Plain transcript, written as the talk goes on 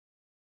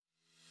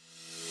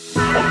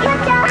Hey,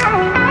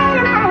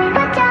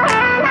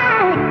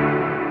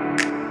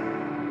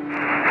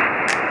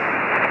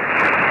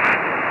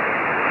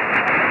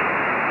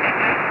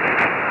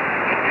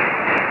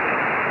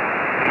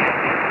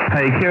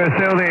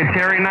 QSL there,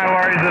 Terry. No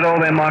worries at all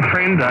there, my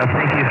friend.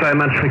 Thank you so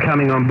much for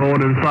coming on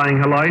board and saying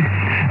hello.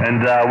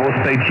 And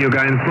we'll speak to you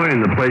again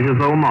soon. The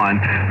pleasure's all mine.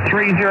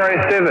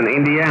 307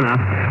 Indiana,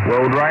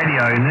 World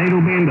Radio,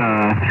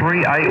 NeedleBender,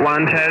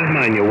 381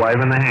 Tasmania,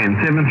 waving the hand.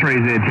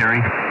 73 there,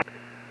 Terry.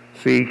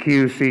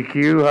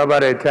 CQ, how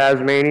about it,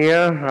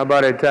 Tasmania? How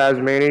about it,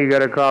 Tasmania? You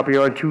got a copy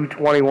on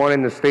 221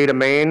 in the state of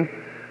Maine.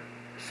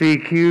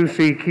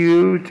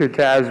 CQ to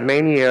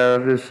Tasmania.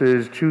 This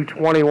is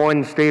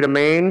 221 state of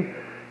Maine.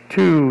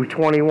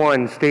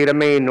 221 state of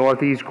Maine,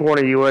 northeast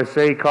corner,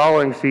 USA.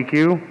 Calling,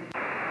 CQ.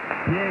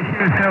 Yeah,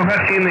 QSL,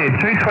 got you in there.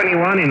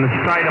 221 in the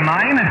state of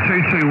Maine,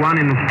 221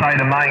 in the state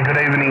of Maine. Good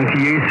evening to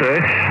you,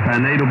 sir.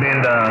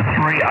 NeedleBender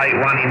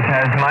 381 in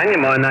Tasmania.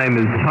 My name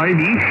is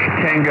Toby,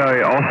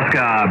 Tango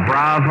Oscar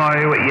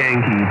Bravo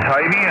Yankee.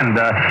 Toby, and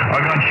I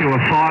got you a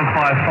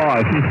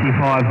 5x5,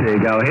 55 there.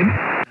 Go ahead.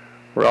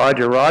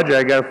 Roger.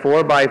 I got a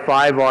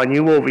 4x5 on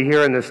you over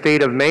here in the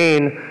state of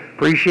Maine.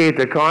 Appreciate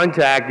the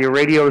contact. Your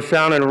radio's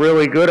sounding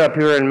really good up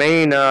here in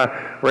Maine.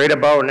 Right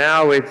about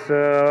now, it's,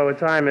 what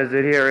time is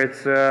it here?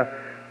 It's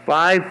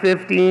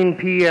 5:15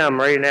 p.m.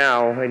 right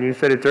now, and you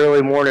said it's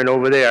early morning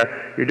over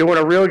there. You're doing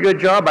a really good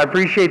job. I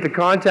appreciate the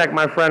contact,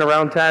 my friend,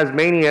 around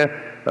Tasmania.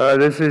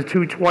 This is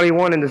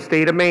 221 in the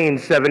state of Maine,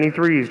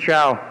 73s.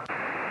 Ciao.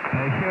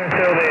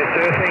 QSL there,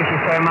 sir. Thank you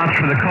so much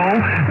for the call,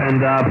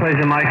 and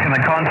pleasure making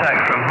a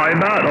contact from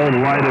Hobart all the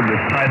way to the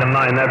state of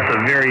Maine. That's a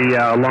very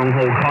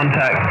long-haul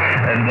contact,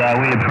 and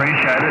we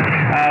appreciate it.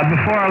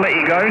 Before I let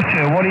you go,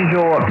 sir, what is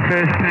your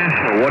first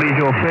personal? What is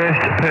your first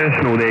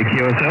personal there,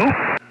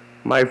 QSL?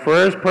 My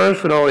first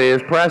personal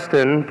is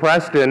Preston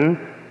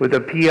with a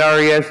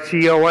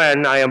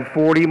Preston. I am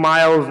 40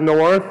 miles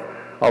north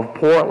of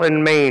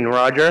Portland, Maine.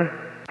 Roger.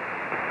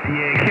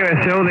 Yeah,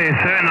 QSL there,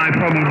 sir, no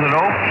problems at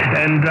all.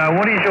 And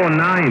what is your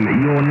name?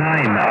 Your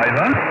name,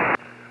 over?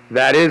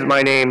 That is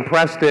my name,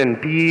 Preston,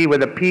 P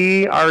with a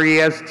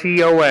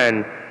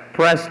Preston.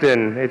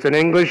 Preston, it's an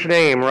English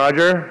name,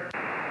 Roger.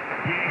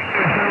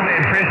 QSL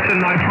there, Preston,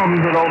 no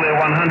problems at all there,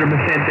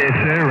 100% there,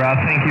 sir.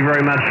 Thank you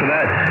very much for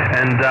that.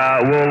 And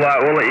we'll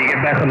let you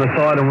get back on the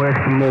side and work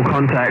some more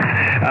contacts.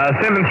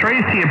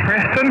 7-3s to you,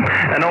 Preston,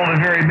 and all the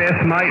very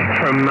best, mate,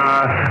 from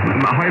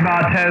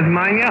Hobart,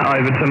 Tasmania,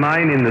 over to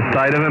Maine in the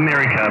state of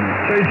America.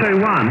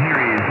 221, here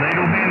he is,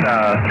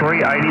 NeedleBender,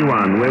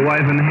 381. We're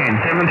waving the hand.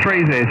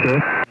 7-3s there,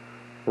 sir.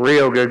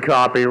 Real good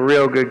copy.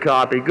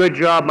 Good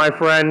job, my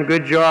friend,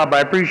 good job. I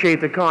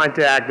appreciate the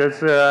contact.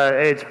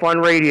 It's fun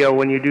radio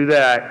when you do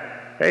that.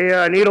 Hey,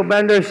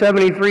 NeedleBender,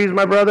 73s,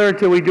 my brother,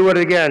 till we do it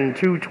again,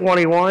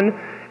 221.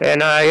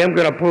 And I am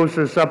going to post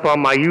this up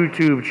on my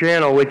YouTube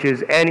channel, which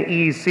is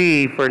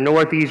NEC for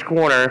Northeast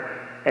Corner,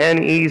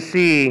 NEC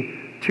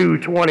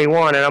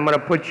 221. And I'm going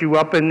to put you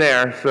up in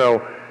there.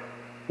 So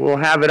we'll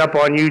have it up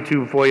on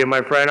YouTube for you,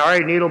 my friend. All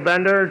right,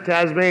 NeedleBender,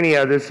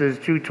 Tasmania, this is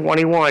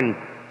 221.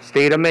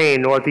 State of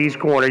Maine, northeast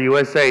corner,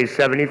 USA,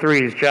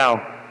 73s.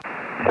 Ciao.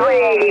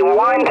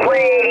 381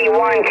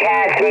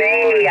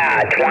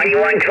 Tasmania,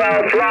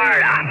 2112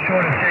 Florida. Be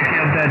sure to check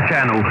out that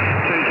channel,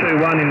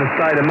 221 in the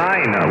state of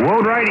Maine.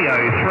 World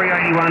Radio,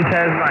 381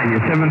 Tasmania,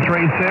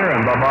 73, sir,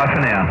 and bye-bye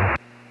for now.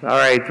 All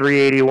right,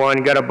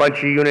 381. Got a bunch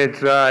of units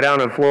down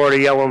in Florida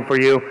yelling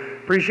for you.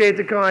 Appreciate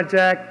the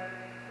contact.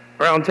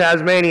 Around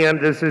Tasmania,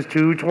 this is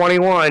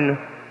 221,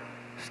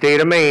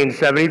 state of Maine,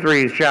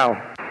 73s. Ciao.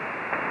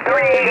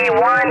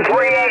 381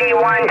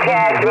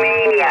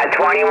 Tasmania,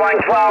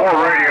 2112.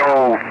 World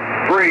Radio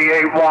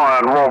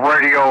 381, World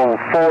Radio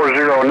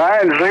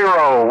 4090,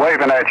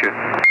 waving at you.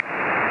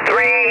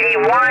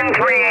 381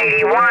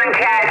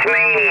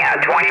 Tasmania,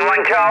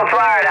 2112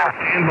 Florida.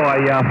 And by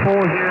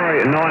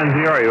 4090,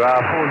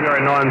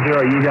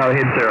 4090, you go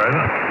ahead, sir, over.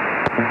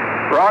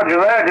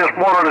 Roger that. Just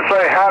wanted to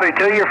say howdy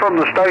to you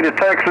from the state of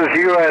Texas,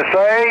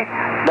 USA,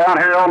 down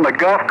here on the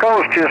Gulf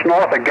Coast, just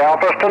north of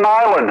Galveston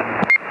Island.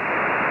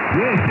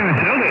 Yeah,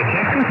 QSL there,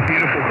 Texas.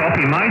 Beautiful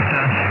copy, mate.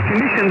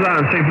 Conditions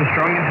aren't super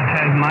strong into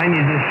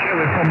Tasmania just yet.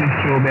 We're probably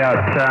still about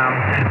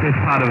this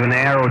part of an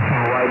hour or two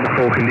away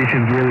before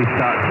conditions really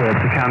start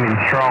to come in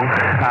strong.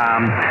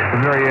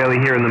 We're very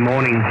early here in the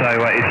morning, so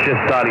it's just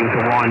starting to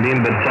wind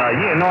in. But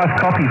yeah, nice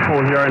copy,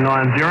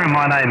 4090.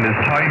 My name is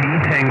Toby,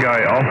 Tango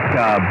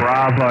Oscar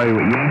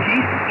Bravo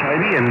Yankee.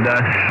 Toby, and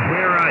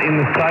we're in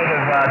the state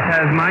of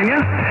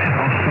Tasmania,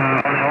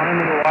 on our own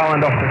little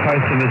island off the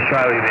coast of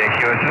Australia there,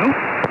 QSL.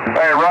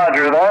 Hey,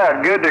 roger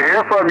that. Good to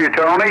hear from you,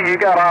 Tony. You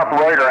got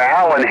operator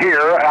Allen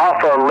here,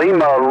 Alpha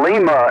Lima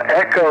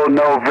Echo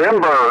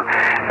November.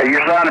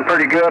 You're sounding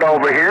pretty good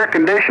over here.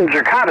 Conditions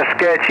are kind of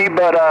sketchy,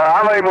 but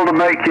I'm able to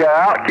make you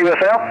out.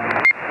 QSL?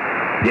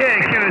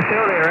 Yeah,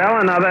 QSL there,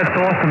 Alan. That's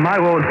awesome,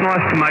 mate. Well, it's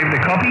nice to make the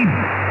copy.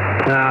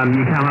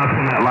 You come up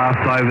on that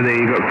last over there,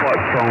 you've got quite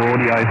strong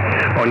audio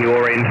on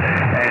your end,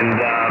 and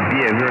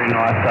yeah, very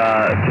nice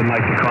to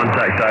make the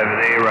contact over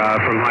there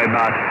from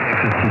Hobart,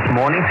 Texas this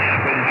morning.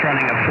 We're just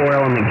running a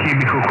 4-element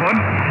cubicle quad,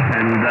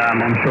 and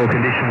I'm sure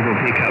conditions will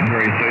pick up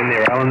very soon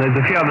there, Alan. There's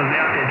a few others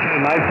out there too,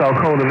 mate, so I'll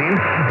call them in,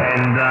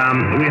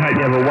 and we hope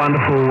you have a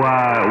wonderful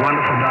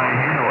day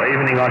ahead, or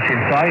evening I should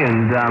say,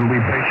 and we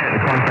appreciate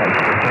the contact,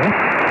 sir.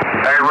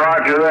 Hey,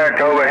 Roger that,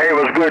 Kobe. Hey, it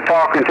was good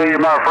talking to you,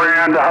 my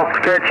friend. I hope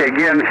to catch you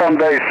again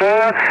someday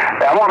soon.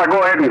 I want to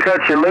go ahead and cut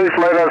you loose,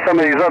 let some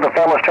of these other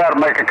fellas try to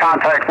make a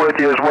contact with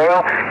you as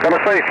well. Gonna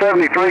say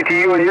 73 to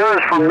you and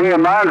yours from me and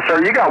mine,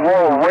 sir. You got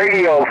World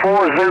Radio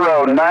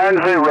 4090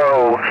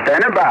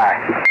 standing by.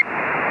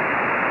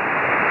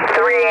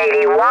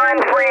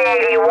 381,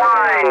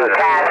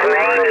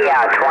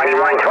 Tasmania,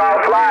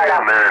 2112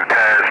 Florida. Man,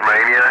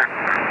 Tasmania,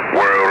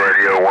 World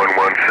Radio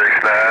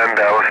 1169,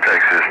 Dallas,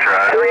 Texas,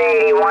 try.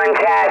 381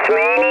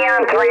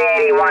 Tasmania,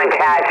 381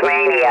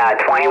 Tasmania,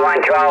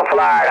 2112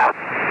 Florida.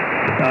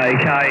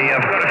 Okay,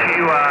 I've got a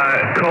few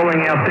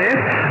calling out there.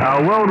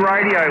 World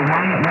Radio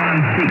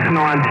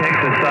 1169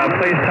 Texas,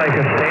 please take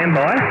a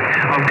standby.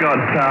 I've got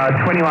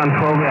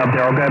 2112 out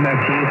there. I'll go back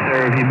to you,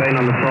 sir, if you've been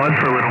on the side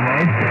for a little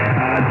while.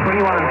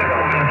 2112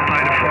 in the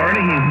state of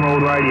Florida. Here's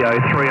World Radio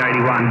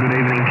 381. Good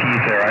evening to you,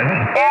 sir. Over.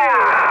 Yeah,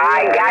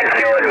 I got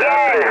you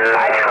again.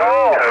 That's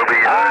cool.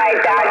 Alright,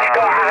 that's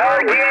cool. I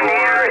heard you in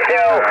there,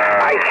 so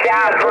I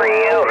shout for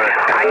you.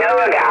 I know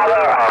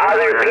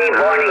other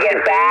people want to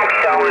get back,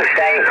 so I'm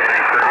saying,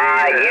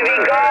 you be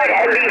good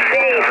and be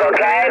safe,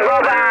 okay?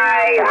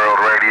 Bye-bye.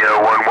 World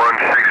Radio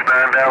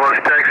 1169, Dallas,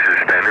 Texas,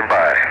 standing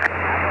by.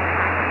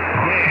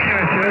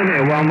 Yeah, sure,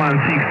 there, 1169.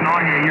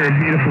 Yeah, you're a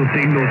beautiful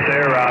signal,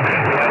 sir.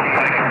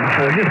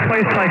 Just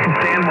please take a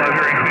standby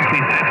very quickly,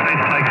 sir.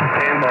 Please take a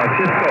standby. I've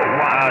just got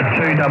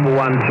 2112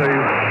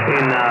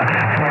 in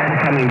Florida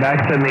coming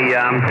back to me.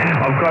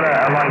 I've got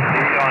a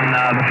location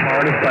on the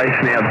Florida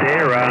station out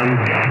there.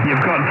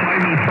 You've got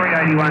Toby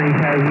 381 in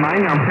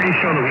Tasmania. I'm pretty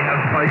sure that we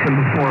have spoken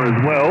before as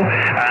well.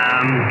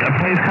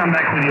 Please come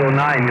back with your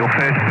name, your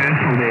first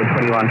personal there,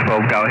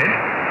 2112. Go ahead.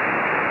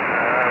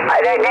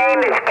 The name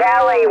is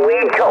Kelly. We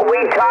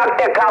talked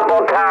a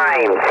couple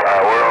times.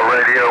 World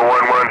Radio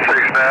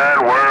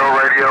 1169, World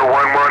Radio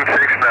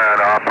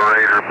 1169,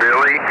 Operator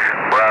Billy,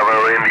 Bravo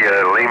India,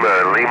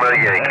 Lima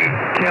Yankee.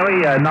 Kelly,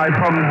 no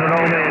problems at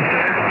all there,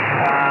 sir.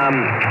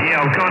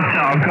 Yeah,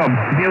 I've got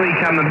Billy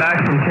coming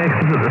back from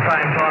Texas at the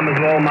same time as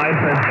well, mate.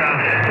 But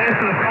thanks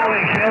for the call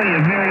there, Kelly.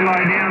 You're very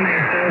low down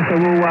there, sir. So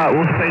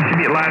we'll speak to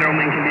you a bit later on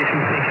when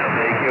conditions pick up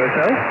there,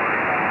 QSL.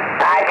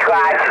 That's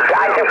Roger.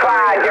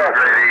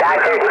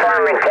 That's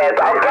affirmative.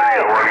 Okay,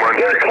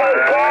 you take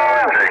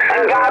care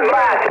and God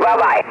bless.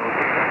 Bye-bye.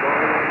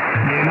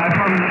 Yeah, no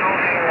problems at all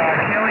there.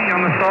 Kelly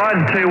on the side,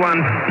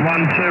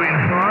 2112 in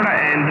Florida,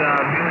 and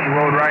Billy,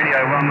 World Radio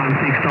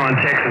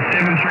 1169 Texas.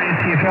 7-3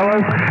 to you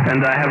fellows,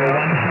 and have a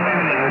wonderful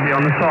evening. We'll be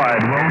on the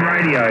side. World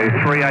Radio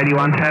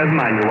 381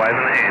 Tasmania,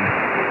 waving the hand.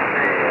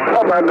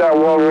 How about that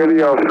World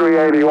Radio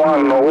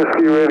 381,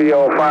 Whiskey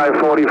Radio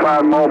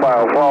 545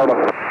 Mobile, Florida?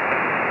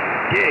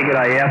 Yeah,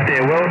 g'day out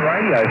there. World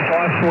Radio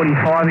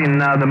 545 in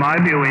the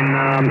Mobile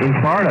in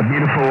Florida.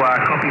 Beautiful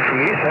copy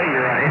from you, sir.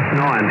 You're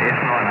S9,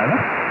 over.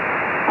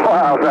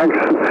 Wow, thanks.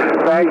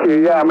 Thank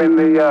you. Yeah, I'm in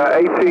the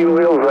 18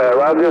 wheels there.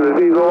 Roger, the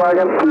diesel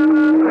wagon.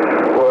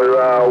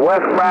 We're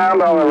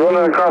westbound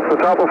running across the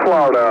top of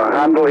Florida.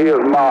 Handle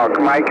here is Mark,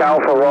 Mike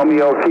Alpha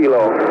Romeo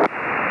Kilo.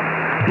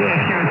 Yeah,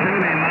 sure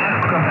too there,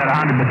 Mark. Got that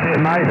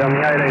 100%, mate, on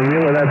the 18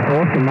 wheeler. That's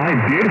awesome, mate.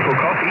 Beautiful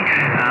copy.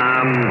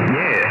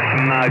 Yeah,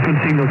 some good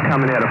signals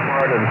coming out of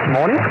Florida this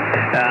morning.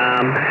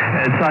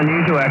 It's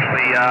unusual,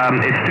 actually.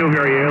 It's still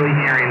very early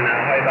here in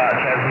Hobart,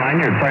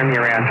 Tasmania. It's only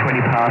around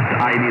 20 past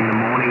 8 in the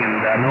morning,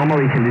 and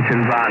normally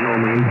conditions aren't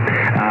normally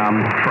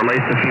for at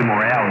least a few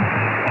more hours.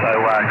 So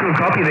good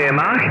copy there,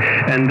 Mark.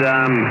 And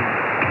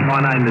my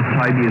name is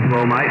Toby as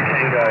well, mate.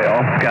 Tango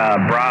Oscar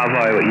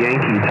Bravo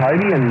Yankee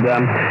Toby. And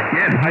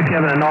yeah, hope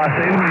you're having a nice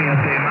evening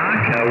out there,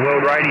 Mark.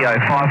 World Radio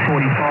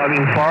 545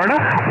 in Florida.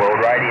 World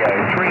Radio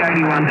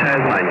 381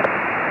 Tasmania.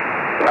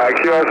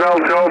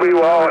 QSL Toby,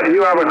 well,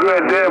 you have a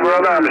good day,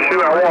 brother. I'm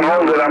sure I won't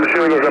hold it. I'm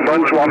sure there's a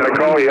bunch wanting to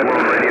call you.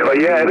 But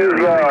yeah, it is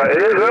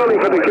early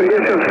for the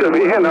conditions to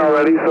be in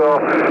already. So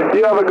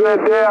you have a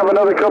good day. Have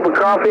another cup of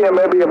coffee and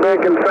maybe a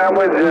bacon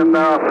sandwich, and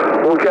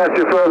we'll catch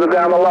you further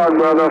down the log,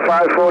 brother.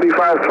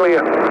 545 clear.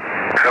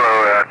 Hello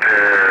out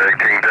there,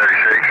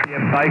 1836.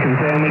 Yep, bacon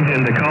sandwich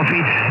and the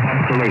coffee.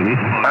 Absolutely.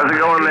 How's it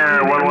going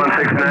there,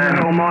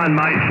 1169? All mine,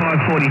 mate.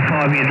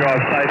 545 you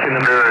drive safe in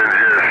the Good,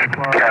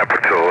 just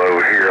capital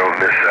over here on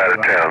this side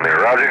of town there,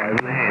 Roger.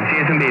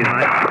 Cheers and beers,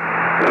 mate.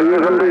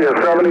 Cheers and beers,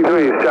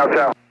 73s. Ciao,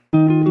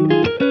 ciao.